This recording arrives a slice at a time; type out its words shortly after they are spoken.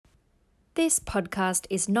This podcast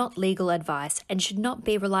is not legal advice and should not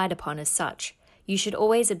be relied upon as such. You should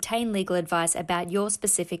always obtain legal advice about your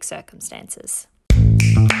specific circumstances.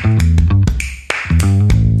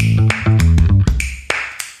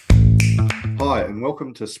 Hi, and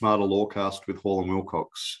welcome to Smarter Lawcast with Hall &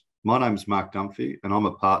 Wilcox. My name's Mark Dunphy, and I'm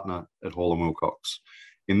a partner at Hall & Wilcox.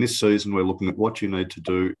 In this season, we're looking at what you need to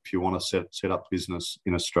do if you want to set up business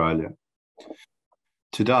in Australia.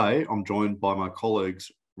 Today, I'm joined by my colleagues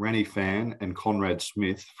Rani Fan and Conrad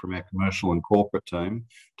Smith from our commercial and corporate team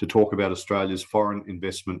to talk about Australia's Foreign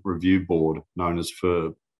Investment Review Board, known as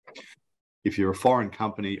FIRB. If you're a foreign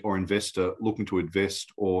company or investor looking to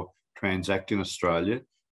invest or transact in Australia,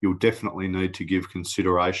 you'll definitely need to give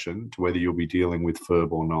consideration to whether you'll be dealing with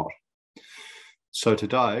FIRB or not. So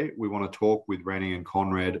today, we want to talk with Rani and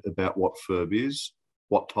Conrad about what FIRB is,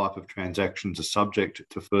 what type of transactions are subject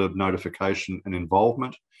to FIRB notification and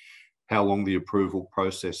involvement, how long the approval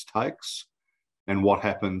process takes, and what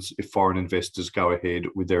happens if foreign investors go ahead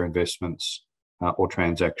with their investments or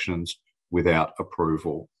transactions without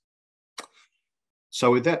approval.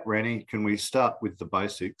 So with that, Rani, can we start with the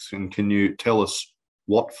basics, and can you tell us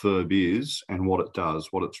what FIRB is and what it does,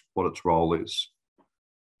 what its role is?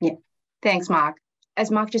 Yeah, thanks, Mark. As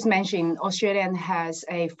Mark just mentioned, Australia has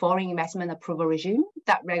a foreign investment approval regime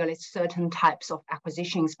that regulates certain types of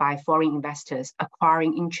acquisitions by foreign investors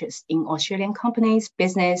acquiring interest in Australian companies,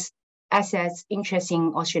 business, assets, interest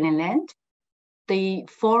in Australian land. The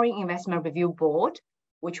Foreign Investment Review Board,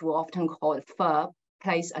 which we often call FIRB,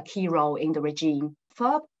 plays a key role in the regime.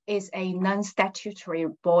 FIRB is a non-statutory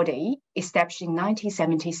body established in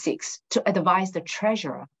 1976 to advise the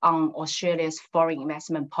Treasurer on Australia's foreign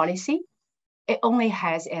investment policy. It only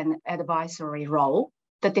has an advisory role.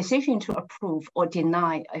 The decision to approve or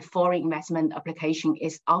deny a foreign investment application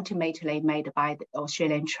is ultimately made by the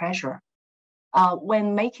Australian Treasurer.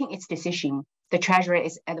 When making its decision, the Treasurer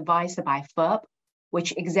is advised by FIRB,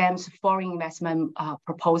 which examines foreign investment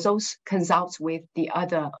proposals, consults with the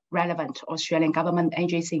other relevant Australian government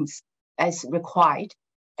agencies as required,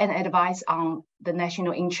 and advise on the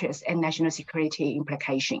national interest and national security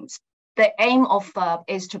implications. The aim of FIRB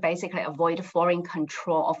is to basically avoid foreign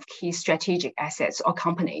control of key strategic assets or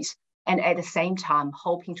companies, and at the same time,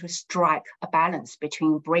 hoping to strike a balance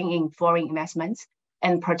between bringing foreign investments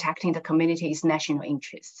and protecting the community's national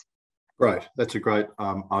interests. Great. That's a great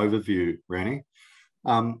overview, Rani.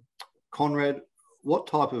 Conrad, what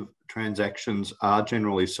type of transactions are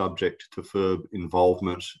generally subject to FIRB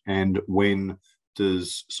involvement, and when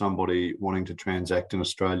does somebody wanting to transact in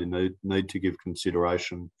Australia need to give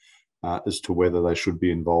consideration as to whether they should be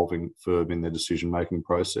involving FIRB in their decision-making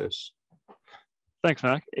process? Thanks,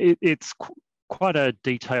 Mark. It's quite a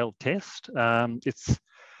detailed test. The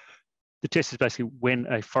test is basically when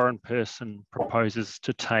a foreign person proposes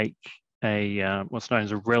to take what's known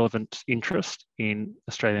as a relevant interest in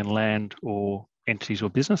Australian land or entities or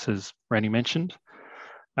businesses, Rani mentioned,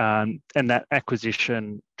 and that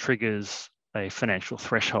acquisition triggers a financial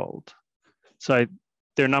threshold. So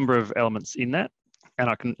there are a number of elements in that, and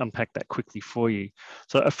I can unpack that quickly for you.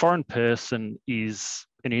 So a foreign person is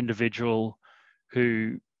an individual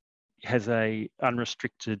who has a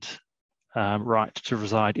unrestricted right to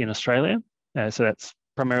reside in Australia. So that's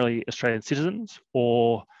primarily Australian citizens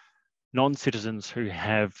or non-citizens who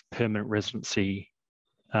have permanent residency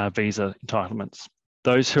visa entitlements.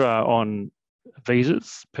 Those who are on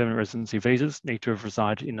visas, permanent residency visas, need to have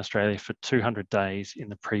resided in Australia for 200 days in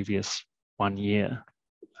the previous 1 year.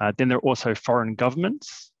 Then there are also foreign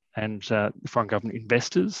governments and foreign government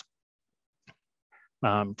investors.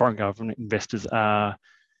 Foreign government investors are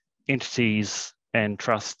entities and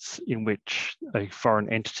trusts in which a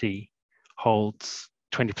foreign entity holds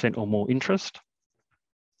 20% or more interest.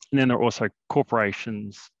 And then there are also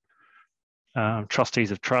corporations, trustees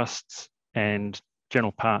of trusts, and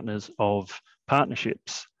general partners of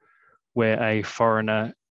partnerships where a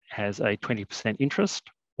foreigner has a 20% interest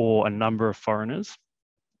or a number of foreigners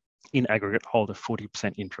in aggregate hold a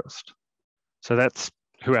 40% interest. So that's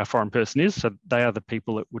who our foreign person is. So they are the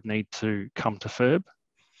people that would need to come to FIRB.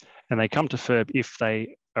 And they come to FIRB if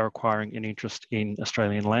they are acquiring an interest in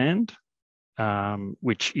Australian land,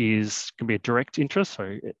 which can be a direct interest.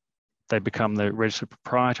 So they become the registered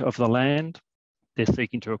proprietor of the land. They're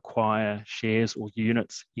seeking to acquire shares or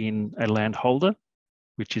units in a landholder,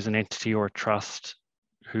 which is an entity or a trust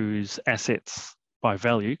whose assets by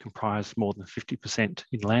value comprise more than 50%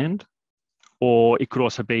 in land. Or it could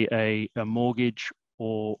also be a mortgage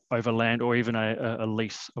or over land, or even a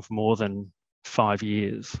lease of more than 5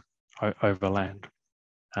 years over land.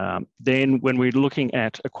 Then when we're looking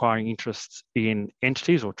at acquiring interests in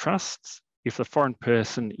entities or trusts, if the foreign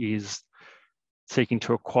person is seeking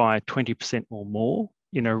to acquire 20% or more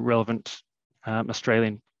in a relevant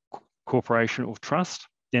Australian corporation or trust,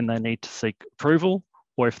 then they need to seek approval.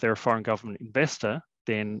 Or if they're a foreign government investor,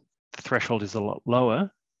 then the threshold is a lot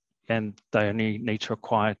lower and they only need to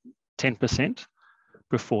acquire 10%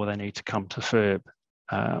 before they need to come to FIRB.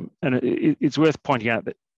 And it's worth pointing out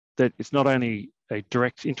that it's not only a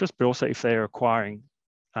direct interest, but also if they're acquiring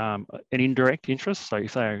an indirect interest. So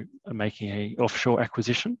if they're making an offshore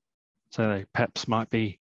acquisition, so they perhaps might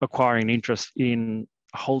be acquiring an interest in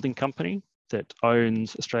a holding company that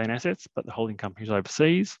owns Australian assets, but the holding company is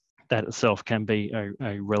overseas, that itself can be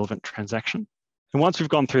a relevant transaction. And once we've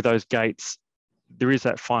gone through those gates, there is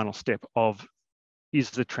that final step of, is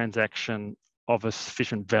the transaction of a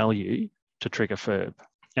sufficient value to trigger FIRB?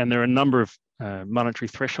 And there are a number of monetary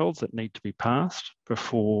thresholds that need to be passed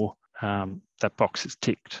before that box is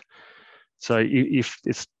ticked. So if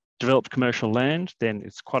it's developed commercial land, then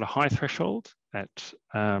it's quite a high threshold at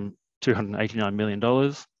 $289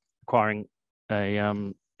 million. Acquiring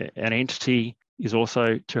an entity is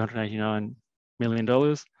also $289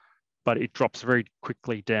 million, but it drops very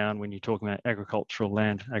quickly down when you're talking about agricultural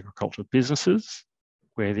land, agricultural businesses,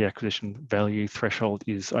 where the acquisition value threshold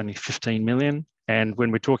is only 15 million. And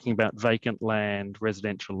when we're talking about vacant land,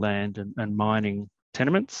 residential land, and mining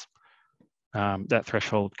tenements, that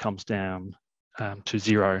threshold comes down to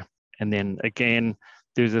zero. And then again,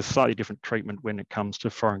 there's a slightly different treatment when it comes to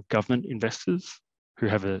foreign government investors who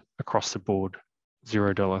have a across the board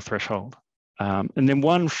 $0 threshold. And then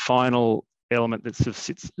one final element that sort of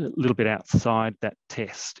sits a little bit outside that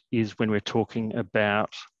test is when we're talking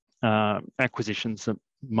about acquisitions that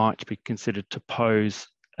might be considered to pose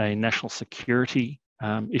a national security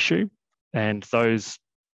issue. And those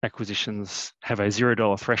acquisitions have a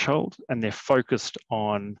 $0 threshold, and they're focused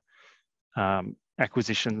on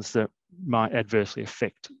acquisitions that might adversely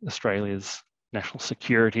affect Australia's national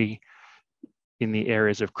security in the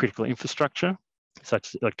areas of critical infrastructure, such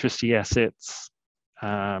as electricity assets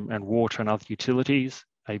and water and other utilities,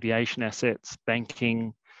 aviation assets,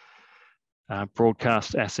 banking,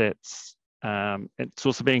 broadcast assets. It's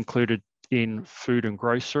also been included in food and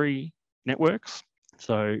grocery networks.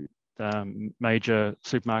 So major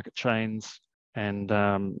supermarket chains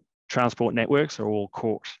and transport networks are all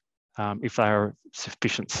caught if they are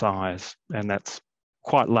sufficient size, and that's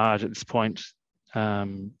quite large at this point,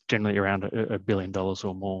 generally around $1 billion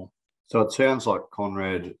or more. So it sounds like,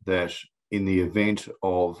 Conrad, that in the event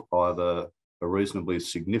of either a reasonably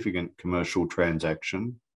significant commercial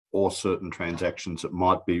transaction or certain transactions that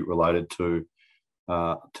might be related to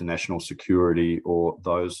national security or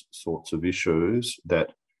those sorts of issues,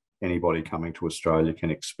 that anybody coming to Australia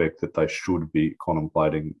can expect that they should be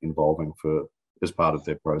contemplating involving FIRB as part of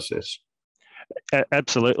their process.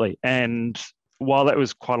 Absolutely. And while that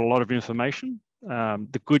was quite a lot of information,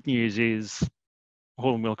 the good news is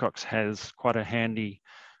Hall & Wilcox has quite a handy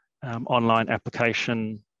online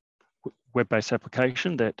application, web-based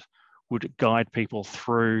application that would guide people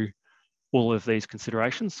through all of these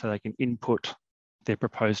considerations so they can input their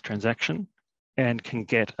proposed transaction and can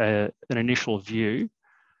get an initial view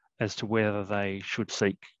as to whether they should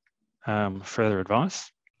seek further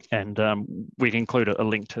advice. And we'd include a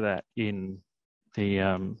link to that in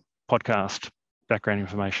the podcast background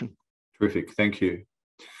information. Terrific, thank you.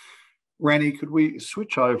 Rani, could we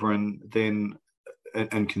switch over and then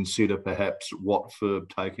consider perhaps what FIRB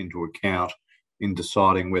take into account in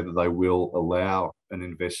deciding whether they will allow an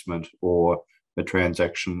investment or a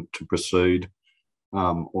transaction to proceed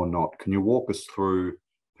or not? Can you walk us through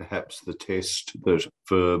perhaps the test that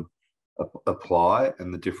FIRB apply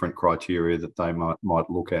and the different criteria that they might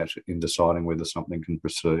look at in deciding whether something can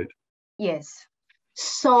proceed? Yes.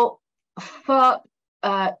 So FIRB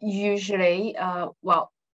usually,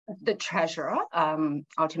 the Treasurer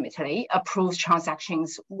ultimately approves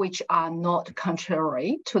transactions which are not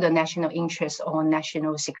contrary to the national interest or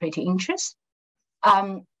national security interest.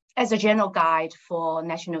 As a general guide for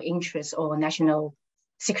national interest or national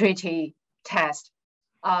security test,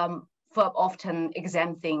 FIRB often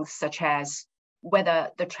examine things such as whether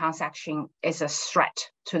the transaction is a threat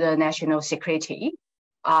to the national security.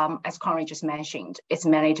 As Conrad just mentioned, it's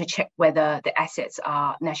mainly to check whether the assets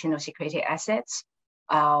are national security assets,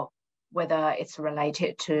 whether it's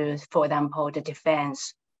related to, for example, the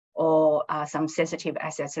defense or some sensitive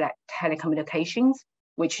assets like telecommunications,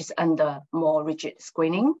 which is under more rigid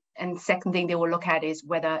screening. And second thing they will look at is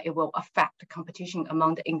whether it will affect the competition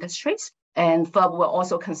among the industries. And FIRB will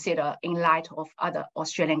also consider, in light of other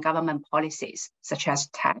Australian government policies, such as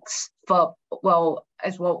tax, FIRB will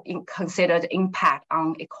as well consider the impact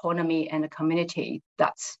on economy and the community.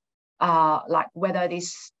 That's like whether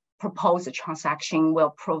this proposed transaction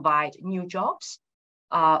will provide new jobs,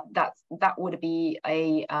 that would be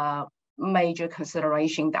a major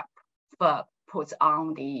consideration that FIRB puts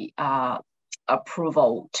on the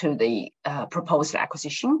approval to the proposed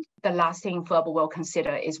acquisition. The last thing FIRB will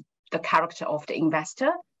consider is the character of the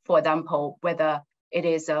investor. For example, whether it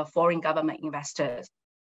is a foreign government investor,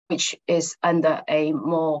 which is under a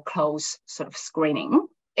more close sort of screening.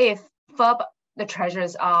 If FIRB, the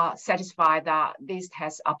treasurers, are satisfied that these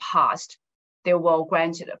tests are passed, they will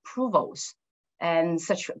grant approvals, and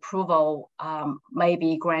such approval may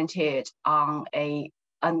be granted on a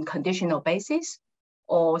unconditional basis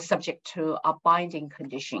or subject to binding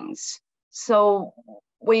conditions. So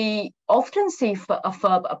we often see a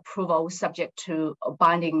FIRB approval subject to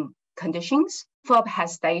binding conditions. FIRB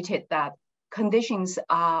has stated that conditions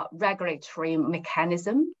are regulatory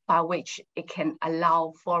mechanism by which it can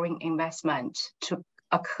allow foreign investment to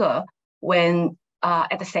occur when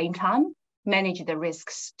at the same time manage the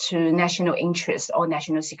risks to national interest or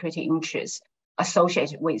national security interests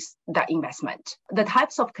associated with that investment. The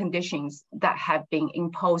types of conditions that have been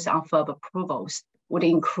imposed on FIRB approvals would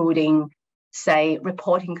including, say,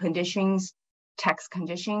 reporting conditions, tax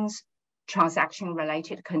conditions,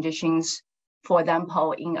 transaction-related conditions. For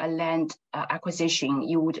example, in a land acquisition,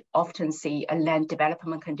 you would often see a land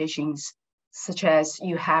development conditions, such as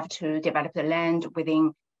you have to develop the land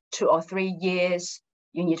within 2 or 3 years,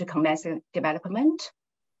 you need to commence development,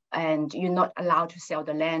 and you're not allowed to sell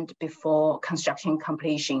the land before construction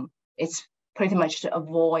completion. It's pretty much to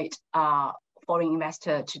avoid foreign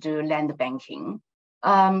investor to do land banking.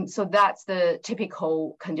 So that's the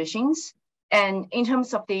typical conditions. And in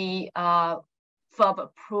terms of the FIRB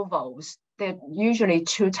approvals, there are usually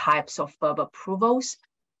 2 types of FIRB approvals.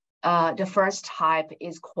 The first type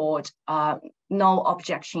is called no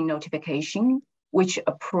objection notification, which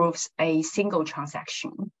approves a single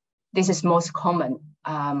transaction. This is most common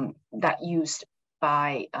that used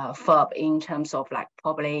by FIRB in terms of like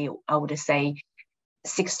probably, I would say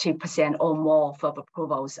 60% or more FIRB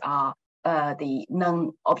approvals are the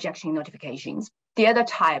non-objection notifications. The other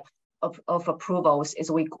type of approvals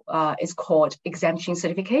is called exemption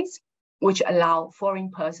certificates, which allow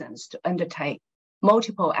foreign persons to undertake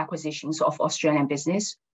multiple acquisitions of Australian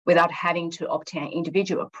business without having to obtain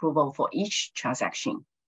individual approval for each transaction.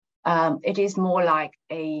 It is more like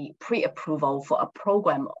a pre-approval for a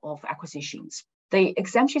program of acquisitions. The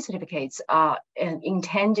exemption certificates are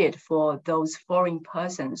intended for those foreign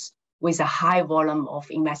persons with a high volume of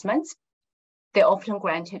investments. They're often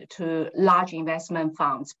granted to large investment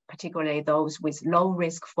funds, particularly those with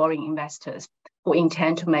low-risk foreign investors who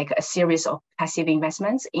intend to make a series of passive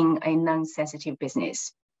investments in a non-sensitive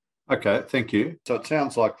business. Okay, thank you. So it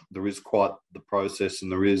sounds like there is quite the process,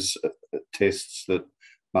 and there is tests that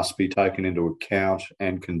must be taken into account,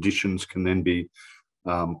 and conditions can then be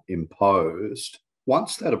imposed.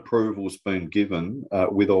 Once that approval's been given,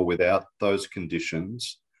 with or without those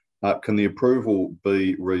conditions, can the approval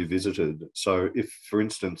be revisited? So if, for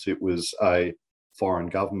instance, it was a foreign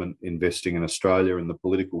government investing in Australia and the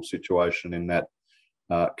political situation in that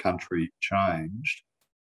country changed,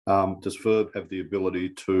 does FIRB have the ability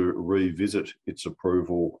to revisit its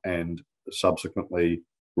approval and subsequently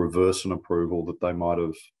reverse an approval that they might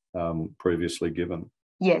have previously given?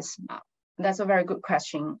 Yes, that's a very good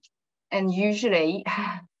question. And usually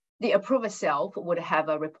the approval itself would have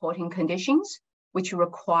a reporting conditions, which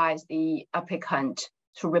requires the applicant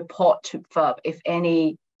to report to FIRB if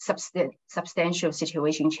any substantial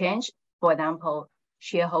situation change. For example,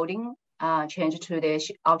 shareholding change to the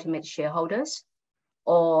ultimate shareholders,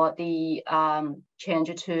 or the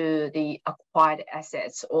change to the acquired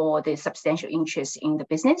assets or the substantial interest in the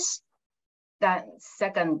business. Then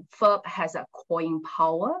second, FIRB has a calling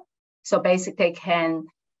power. So basically they can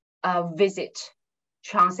visit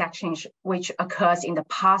transactions which occurs in the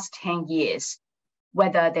past 10 years,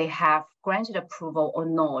 whether they have granted approval or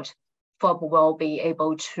not. FIRB will be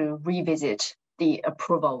able to revisit the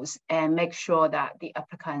approvals and make sure that the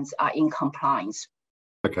applicants are in compliance.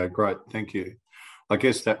 Okay, great, thank you. I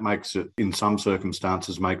guess that makes it, in some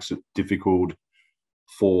circumstances, makes it difficult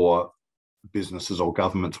for businesses or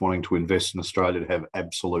governments wanting to invest in Australia to have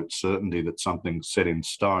absolute certainty that something's set in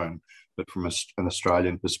stone. But from an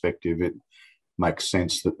Australian perspective, it makes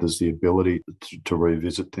sense that there's the ability to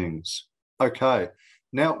revisit things. Okay,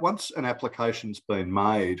 now once an application's been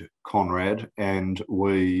made, Conrad, and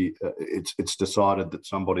it's decided that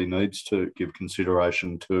somebody needs to give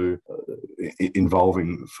consideration to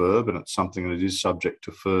involving FIRB, and it's something that is subject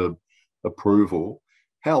to FIRB approval,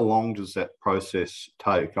 how long does that process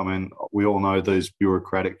take? I mean, we all know these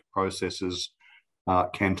bureaucratic processes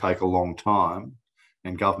can take a long time.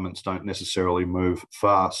 and governments don't necessarily move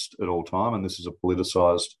fast at all time, and this is a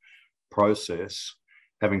politicised process.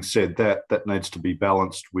 Having said that, that needs to be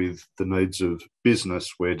balanced with the needs of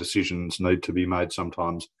business, where decisions need to be made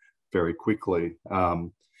sometimes very quickly.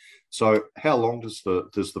 So how long does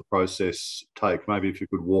the process take? Maybe if you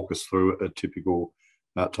could walk us through a typical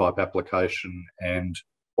type application and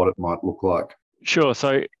what it might look like. Sure.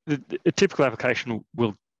 So a typical application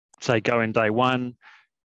will say go in day one.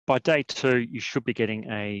 By day two, you should be getting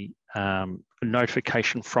a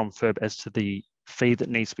notification from FIRB as to the fee that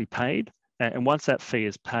needs to be paid. And once that fee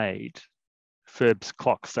is paid, FIRB's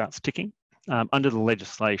clock starts ticking. Under the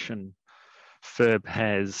legislation, FIRB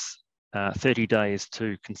has 30 days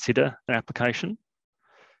to consider an application.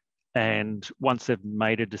 And once they've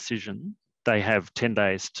made a decision, they have 10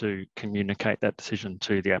 days to communicate that decision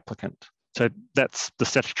to the applicant. So that's the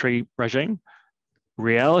statutory regime.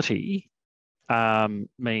 Reality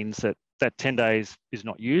means that 10 days is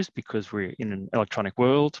not used because we're in an electronic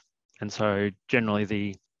world. And so generally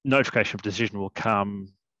the notification of decision will come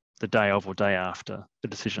the day of or day after the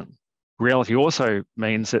decision. Reality also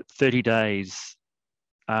means that 30 days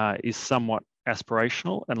is somewhat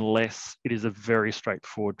aspirational unless it is a very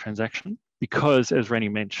straightforward transaction, because, as Rennie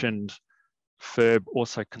mentioned, FIRB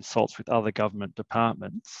also consults with other government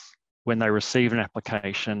departments. When they receive an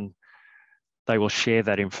application, they will share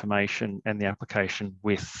that information and the application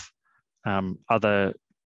with other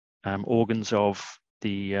organs of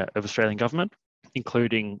the Australian government,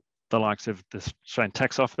 including the likes of the Australian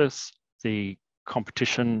Tax Office, the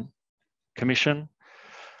Competition Commission.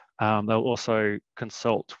 They'll also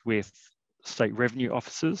consult with state revenue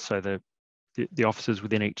officers, so the officers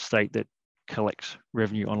within each state that collect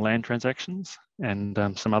revenue on land transactions and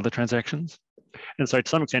some other transactions. And so to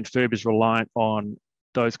some extent, FIRB is reliant on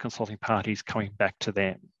those consulting parties coming back to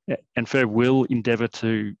them. And FIRB will endeavour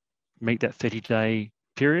to meet that 30-day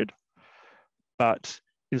period, but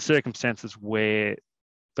in circumstances where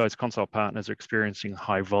those consult partners are experiencing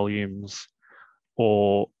high volumes,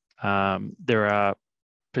 or there are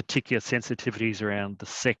particular sensitivities around the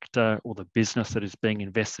sector or the business that is being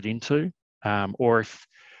invested into, or if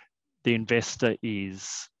the investor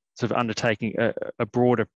is sort of undertaking a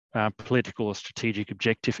broader political or strategic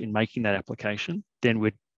objective in making that application, then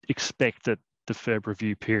we'd expect that the FIRB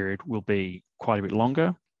review period will be quite a bit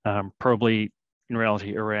longer, probably in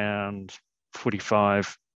reality around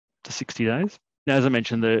 45 to 60 days. Now, as I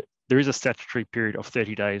mentioned, there is a statutory period of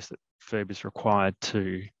 30 days that FIRB is required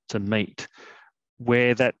to meet.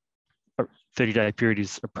 Where that 30-day period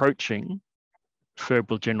is approaching, FIRB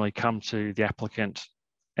will generally come to the applicant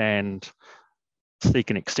and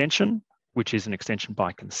seek an extension, which is an extension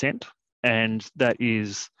by consent. And that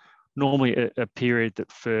is normally a period that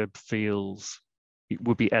FIRB feels it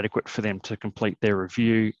would be adequate for them to complete their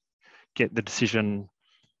review, get the decision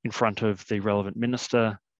in front of the relevant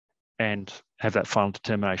minister, and have that final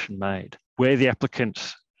determination made. Where the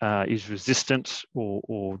applicant is resistant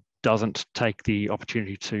or doesn't take the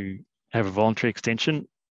opportunity to have a voluntary extension,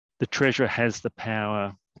 the Treasurer has the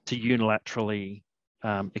power to unilaterally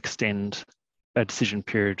extend a decision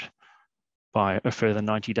period by a further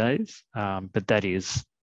 90 days. But that is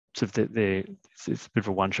sort of it's a bit of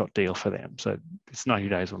a one-shot deal for them. So it's 90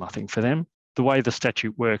 days or nothing for them. The way the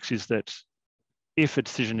statute works is that if a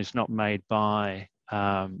decision is not made by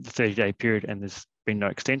the 30-day period and there's been no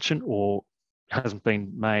extension, or hasn't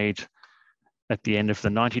been made at the end of the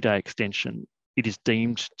 90-day extension, it is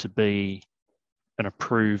deemed to be an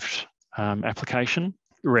approved application.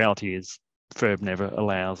 The reality is FIRB never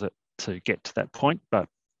allows it to get to that point, but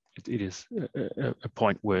it is a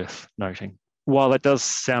point worth noting. While that does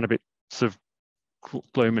sound a bit sort of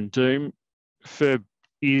gloom and doom, FIRB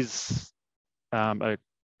is a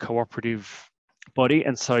cooperative body,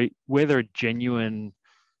 and so where there are genuine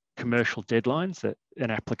commercial deadlines that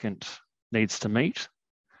an applicant needs to meet,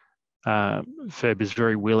 FIRB is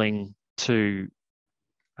very willing to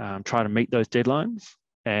try to meet those deadlines.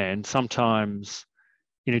 And sometimes,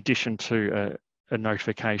 in addition to a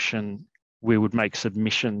notification, we would make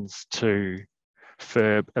submissions to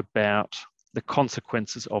FIRB about the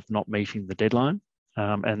consequences of not meeting the deadline.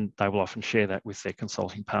 And they will often share that with their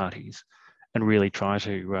consulting parties and really try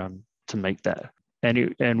to meet that.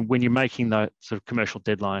 And when you're making that sort of commercial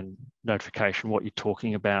deadline notification, what you're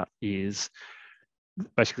talking about is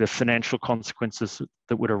basically the financial consequences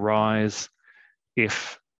that would arise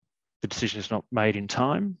if the decision is not made in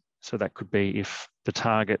time. So that could be if the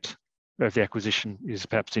target of the acquisition is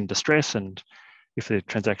perhaps in distress, and if the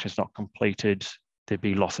transaction is not completed, there'd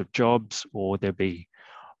be loss of jobs, or there'd be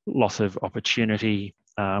loss of opportunity,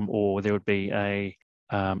 or there would be a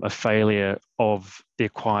a failure of the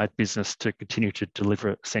acquired business to continue to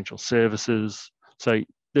deliver essential services. So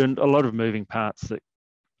there are a lot of moving parts that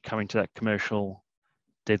come into that commercial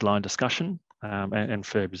deadline discussion, and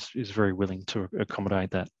FIRB is very willing to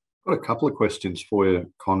accommodate that. I've got a couple of questions for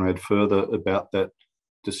you, Conrad, further about that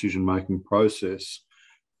decision-making process.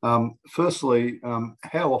 Firstly,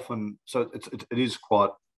 how often, so it is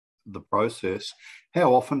quite the process,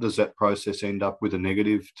 how often does that process end up with a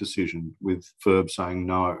negative decision, with FIRB saying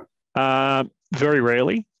no? Very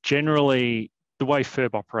rarely. Generally, the way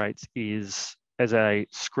FIRB operates is as a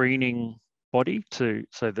screening body so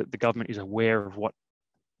that the government is aware of what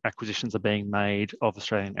acquisitions are being made of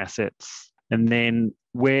Australian assets. And then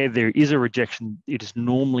where there is a rejection, it is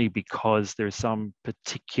normally because there is some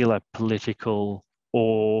particular political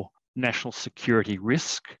or national security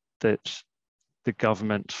risk that the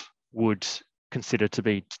government would consider to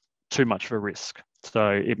be too much of a risk. So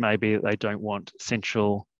it may be that they don't want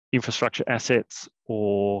essential infrastructure assets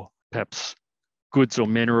or perhaps goods or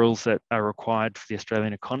minerals that are required for the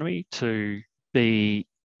Australian economy to be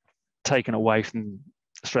taken away from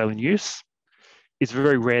Australian use. It's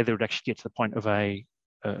very rare that it would actually get to the point of a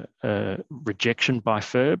rejection by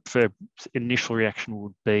FIRB. FIRB's initial reaction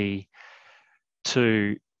would be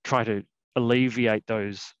to try to alleviate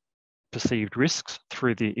those perceived risks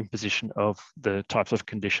through the imposition of the types of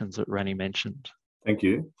conditions that Rani mentioned. Thank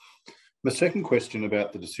you. My second question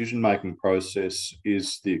about the decision-making process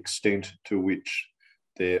is the extent to which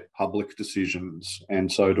they're public decisions,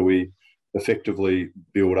 and so do we effectively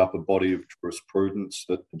build up a body of jurisprudence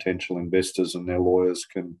that potential investors and their lawyers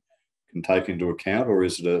can take into account, or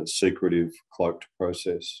is it a secretive, cloaked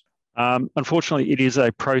process? Unfortunately, it is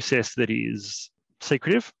a process that is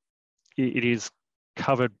secretive. It is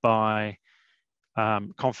covered by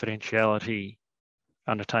confidentiality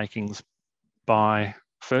undertakings by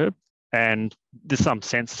FIRB, and there's some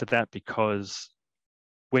sense to that because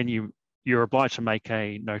when you're obliged to make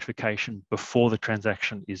a notification before the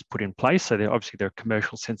transaction is put in place, so there are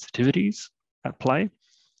commercial sensitivities at play.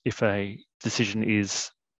 If a decision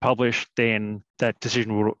is published, then that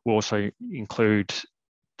decision will also include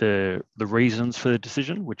the reasons for the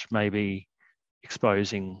decision, which may be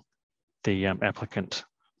exposing the applicant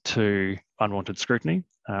to unwanted scrutiny.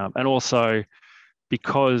 And also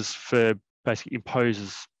because FIRB basically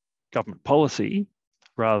imposes government policy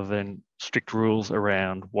rather than strict rules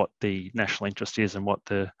around what the national interest is and what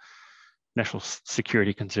the national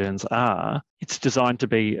security concerns are, it's designed to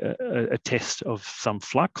be a test of some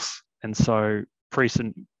flux. And so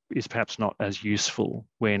precedent is perhaps not as useful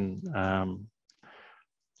when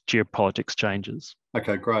geopolitics changes.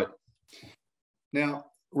 Okay, great. Now,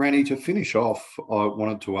 Rani, to finish off, I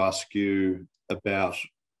wanted to ask you about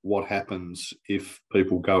what happens if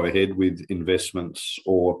people go ahead with investments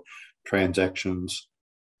or transactions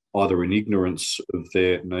either in ignorance of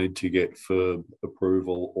their need to get FIRB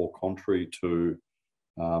approval or contrary to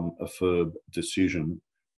a FIRB decision.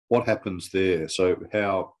 What happens there? So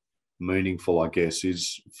how meaningful, I guess,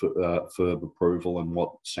 is FIRB approval, and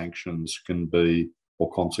what sanctions can be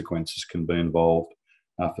or consequences can be involved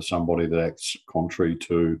for somebody that acts contrary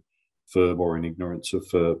to FIRB or in ignorance of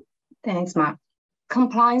FIRB? Thanks, Mark.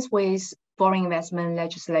 Compliance with foreign investment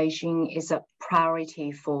legislation is a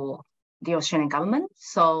priority for the Australian government.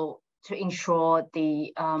 So to ensure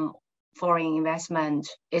the foreign investment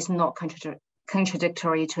is not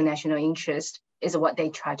contradictory to national interest is what they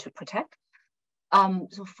try to protect.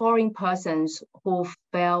 So foreign persons who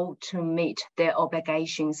fail to meet their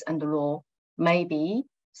obligations under law may be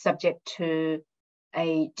subject to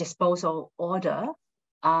a disposal order,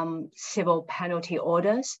 civil penalty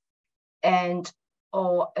orders,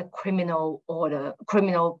 or a criminal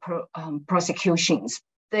prosecutions.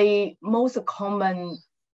 The most common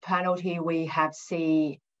penalty we have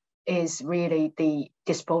seen is really the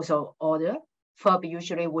disposal order. FIRB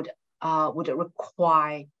usually would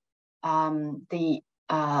require the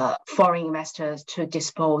foreign investors to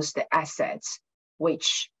dispose the assets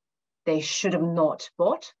which they should have not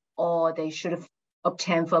bought, or they should have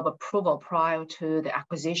obtained FIRB approval prior to the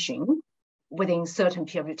acquisition within a certain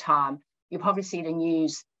period of time. You probably see the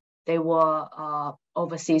news. They were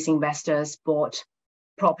overseas investors bought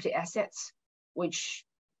property assets, which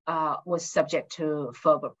was subject to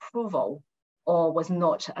FIRB approval or was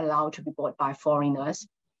not allowed to be bought by foreigners.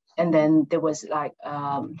 And then there was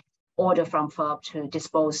order from FIRB to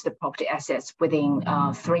dispose the property assets within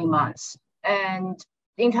 3 months. And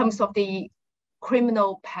in terms of the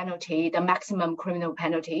criminal penalty, the maximum criminal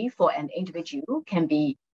penalty for an individual can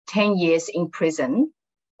be 10 years in prison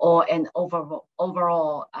or an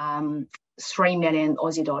overall 3 million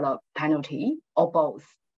Aussie dollar penalty, or both.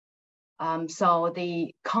 So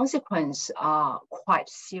the consequences are quite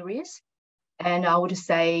serious. And I would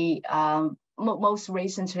say most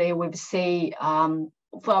recently we've seen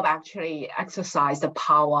FIRB actually exercise the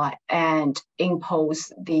power and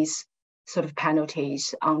impose these sort of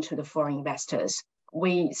penalties onto the foreign investors.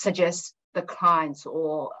 We suggest the clients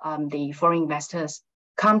or the foreign investors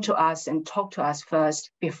come to us and talk to us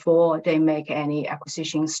first before they make any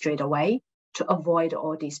acquisition straight away to avoid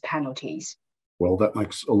all these penalties. Well, that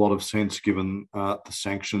makes a lot of sense given the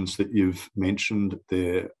sanctions that you've mentioned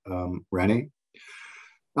there, Rani.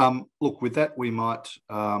 Look, with that, we might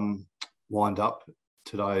wind up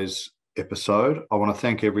today's episode. I want to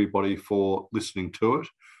thank everybody for listening to it.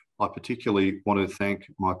 I particularly want to thank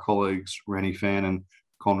my colleagues, Rani Fan and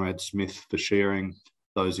Conrad Smith, for sharing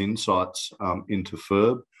those insights into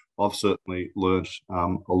FIRB. I've certainly learned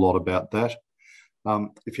a lot about that.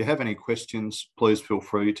 If you have any questions, please feel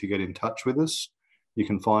free to get in touch with us. You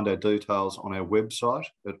can find our details on our website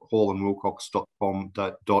at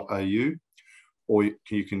hallandwilcox.com.au, or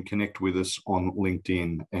you can connect with us on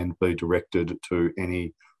LinkedIn and be directed to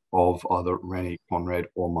any of either Rani, Conrad,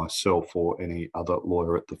 or myself, or any other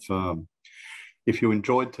lawyer at the firm. If you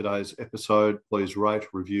enjoyed today's episode, please rate,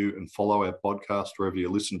 review, and follow our podcast wherever you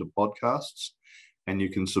listen to podcasts, and you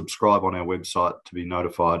can subscribe on our website to be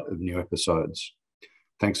notified of new episodes.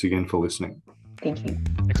 Thanks again for listening. Thank you.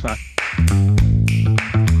 Thanks, Mark.